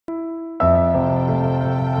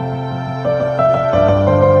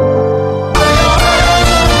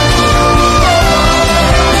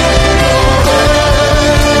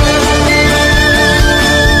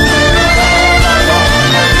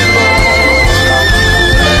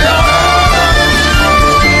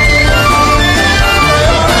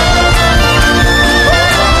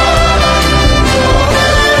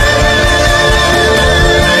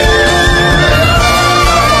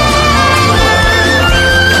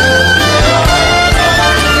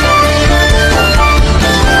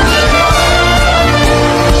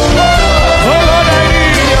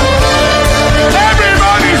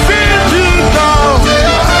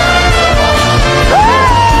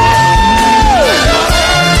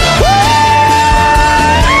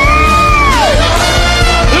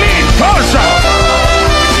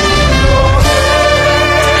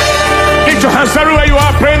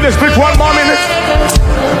the Spirit 1 more minute.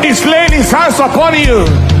 He's laying his hands upon you.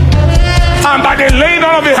 And by the laying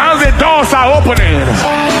on of the hands, the doors are opening.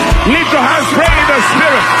 Lift your hands, pray in the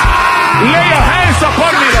Spirit. Lay your hands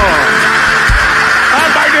upon me, Lord.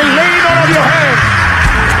 And by the laying on of your hands,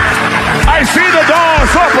 I see the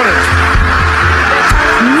doors opening.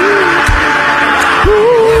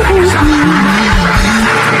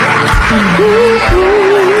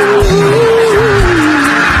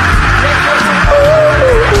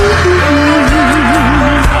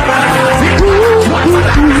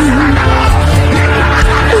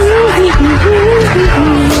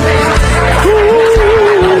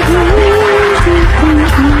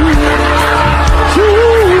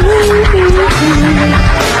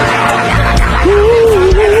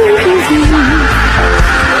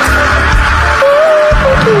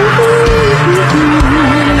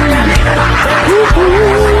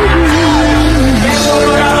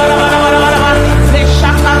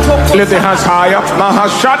 Lift the hands higher.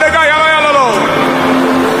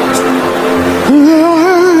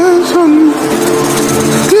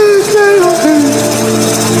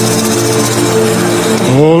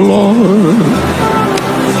 Oh Lord,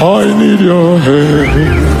 I need your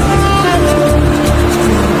hand.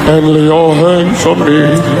 And lay your hands on me.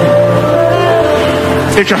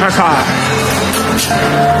 Lift your hands high.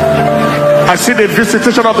 I see the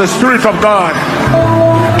visitation of the Spirit of God.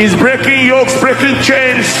 Is breaking yokes, breaking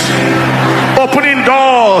chains, opening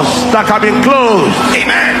doors that have been closed.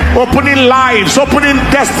 Amen. Opening lives, opening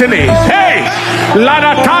destinies. Hey,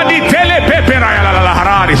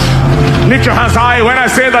 lift your hands high when I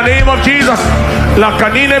say the name of Jesus. La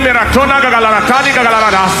canine miratona galaratani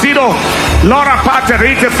galarasido. Lora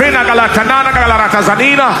paterite fena galatanana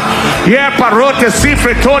galaratazanina. Ye parote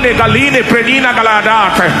sifretone galine prenina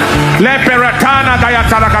galadate. Le peratana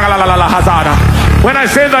gayatara galalahazada. When I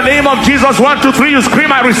say the name of Jesus, 1, 2, 3, you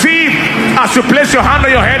scream, I receive. As you place your hand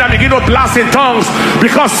on your head and begin to blast in tongues,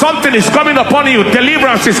 because something is coming upon you.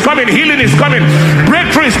 Deliverance is coming, healing is coming,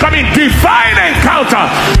 breakthrough is coming, divine encounter,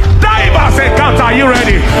 diverse encounter. Are you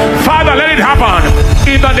ready? Father, let it happen.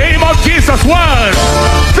 In the name of Jesus, 1,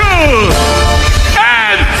 2,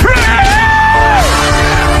 and 3.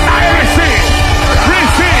 I receive,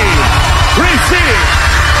 receive, receive,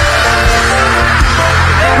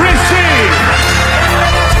 receive.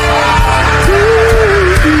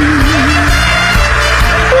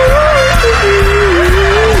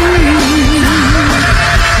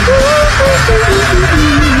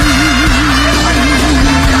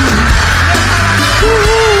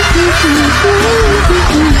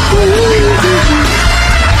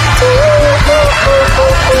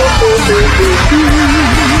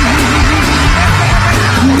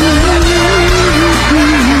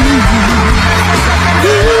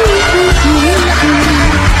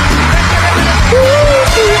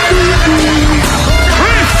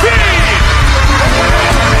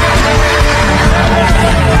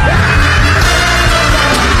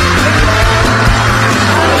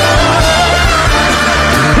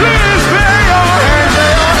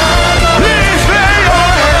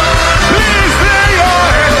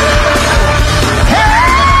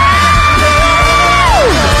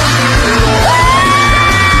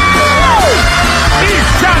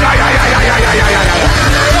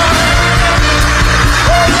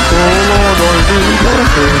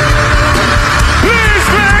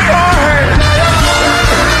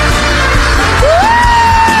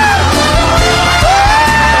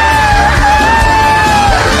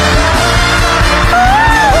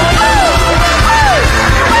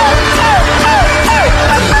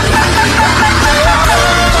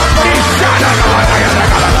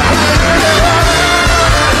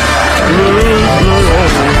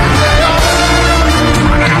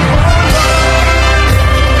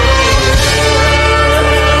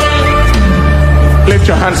 Lift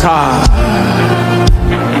your hands high.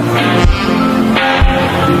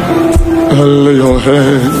 Lay your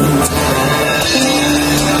hands.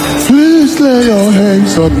 Please lay your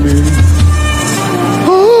hands on me.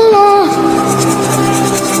 Oh Lord.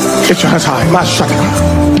 Lift your hands high.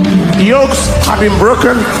 Yokes have been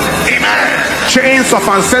broken. Amen. Chains of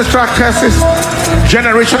ancestral curses,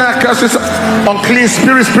 generational curses, unclean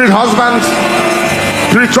spirit husbands,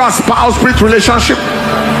 spiritual spouse, spiritual relationship,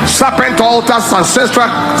 serpent altars, ancestral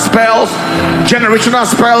spells, generational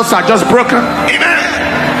spells are just broken. Amen.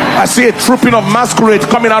 I see a trooping of masquerade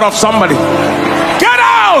coming out of somebody. Get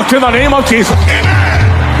out in the name of Jesus.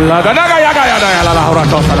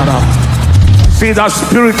 See that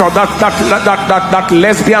spirit of that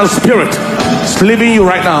lesbian spirit is leaving you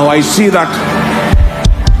right now. I see that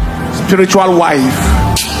spiritual wife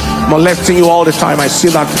molesting you all the time. I see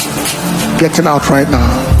that getting out right now.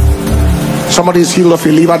 Somebody is healed of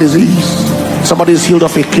a liver disease. Somebody is healed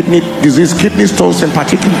of a kidney disease, kidney stones in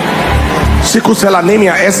particular. Sickle cell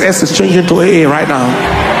anemia, SS, is changing to AA right now.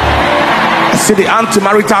 I see the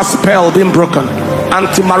anti-marital spell being broken.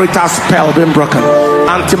 Anti-marital spell being broken.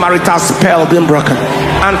 Anti-marital spell being broken.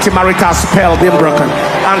 Anti-marital spell being broken.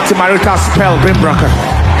 Anti-marital spell being broken.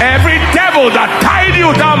 Every devil that tied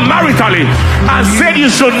you down maritally and said you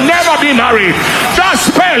should never be married, that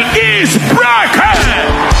spell is broken.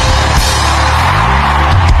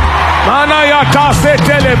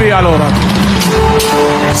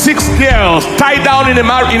 6 girls tied down in a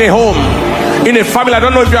home, in a family. I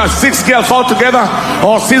don't know if you are 6 girls all together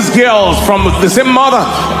or 6 girls from the same mother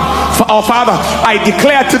or father. I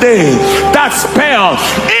declare today that spell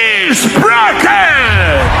is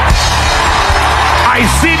broken. I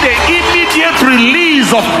see the immediate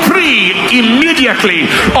release of 3 immediately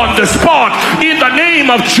on the spot in the name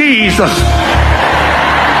of Jesus.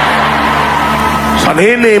 So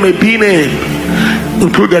their name may be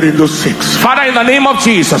included in those 6. Father, in the name of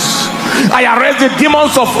Jesus, I arrest the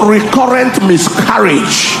demons of recurrent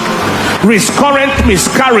miscarriage. Recurrent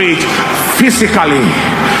miscarriage physically.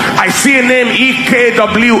 I see a name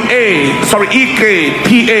EKPA,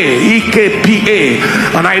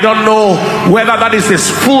 and I don't know whether that is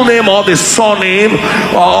his full name or the surname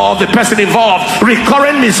or the person involved.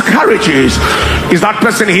 Recurrent miscarriages. Is that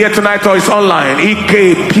person here tonight or is online?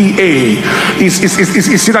 EKPA. Is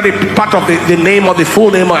that a part of the name or the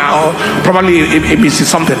full name, or probably it misses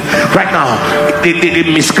something right now? The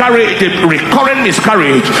miscarriage, the recurrent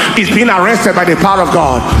miscarriage, is being arrested by the power of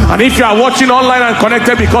God. And if you are watching online and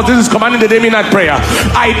connected, because this is commanding the day midnight prayer,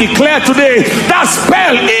 I declare today that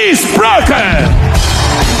spell is broken.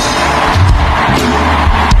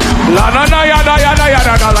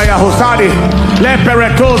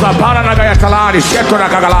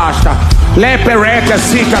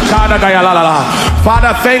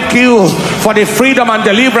 Father, thank you for the freedom and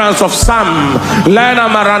deliverance of Sam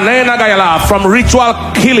from ritual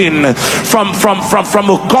killing, from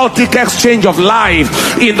occultic exchange of life.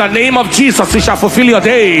 In the name of Jesus, you shall fulfill your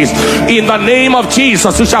days. In the name of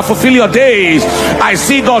Jesus, you shall fulfill your days. I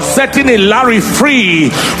see God setting a Larry free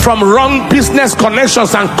from wrong business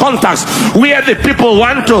connections and contacts where the people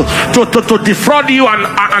want to defraud you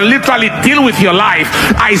and literally deal with your life.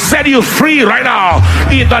 I set you free right now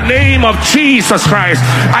in the name of Jesus Christ.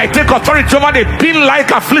 I take authority over the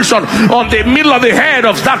pin-like affliction on the middle of the head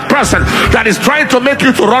of that person that is trying to make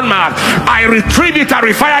you to run mad. I retrieve it and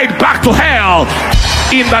refire it back to hell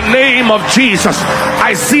in the name of Jesus.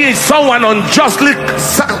 I see someone unjust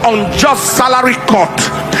salary cut,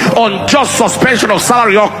 unjust suspension of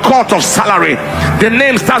salary or cut of salary. The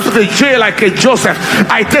name starts with a J like a Joseph.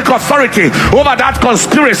 I take authority over that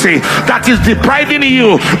conspiracy that is depriving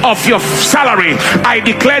you of your salary. I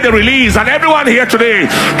declare the release, and everyone here today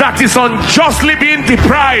that is unjustly being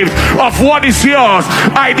deprived of what is yours,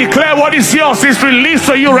 I declare what is yours is released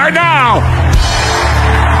to you right now.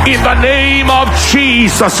 In the name of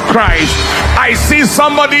Jesus Christ. I see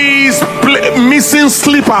somebody's missing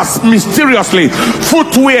slippers mysteriously,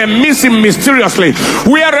 footwear missing mysteriously,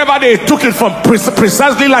 wherever they took it from,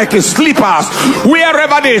 precisely like a slippers,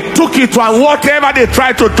 wherever they took it to, and whatever they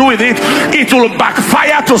try to do with it, it will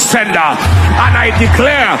backfire to sender. And I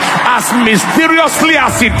declare, as mysteriously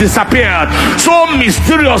as it disappeared, so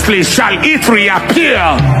mysteriously shall it reappear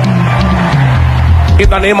in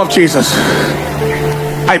the name of Jesus.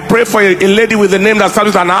 I pray for a lady with a name that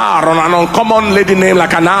starts with an R, an uncommon lady name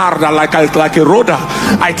like an R, like a Rhoda.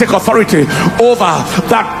 I take authority over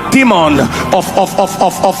that demon of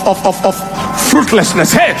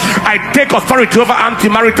fruitlessness. Hey, I take authority over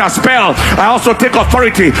anti-marital spell. I also take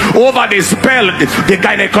authority over the spell, the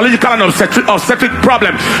gynecological and obstetric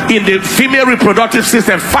problem in the female reproductive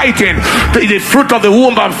system, fighting the fruit of the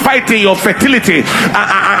womb and fighting your fertility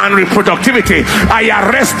and reproductivity. I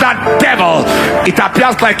arrest that devil. It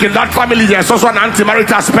appears like in that family there's also an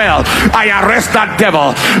anti-marital spell. I arrest that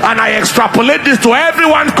devil and I extrapolate this to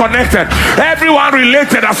everyone connected, everyone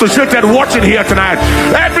related, associated, watching here tonight.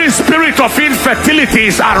 Every spirit of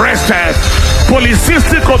infertility is arrested.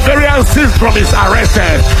 Polycystic ovarian syndrome is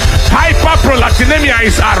arrested. Hyperprolactinemia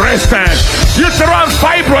is arrested. Uterine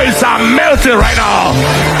fibroids are melted right now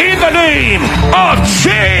in the name of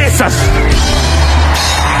Jesus.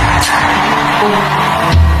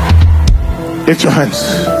 Lift your hands.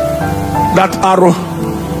 That arrow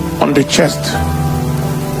on the chest,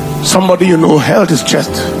 somebody you know held his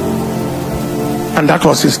chest, and that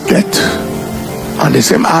was his death. And the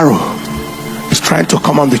same arrow is trying to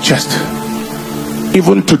come on the chest.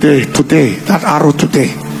 Even today, that arrow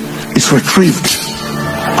today is retrieved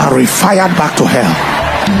and refired back to hell.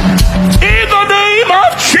 In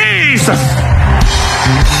Jesus.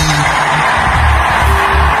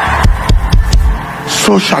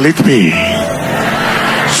 So shall it be.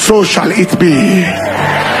 So shall it be.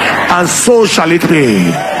 And so shall it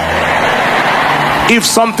be. If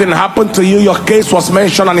something happened to you, your case was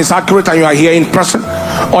mentioned and it's accurate, and you are here in person,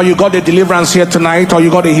 or you got a deliverance here tonight, or you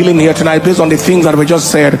got a healing here tonight, based on the things that we just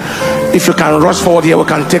said, if you can rush forward here, we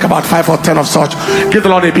can take about 5 or 10 of such. Give the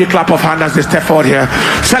Lord a big clap of hand as they step forward here.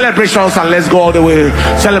 Celebrations, and let's go all the way.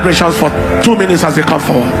 Celebrations for 2 minutes as they come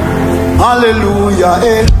forward. Hallelujah.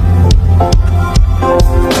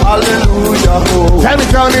 Hallelujah. Oh.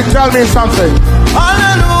 Tell me something.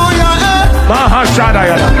 Hallelujah.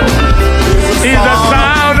 Mahashadayana is the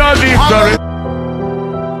sound of victory.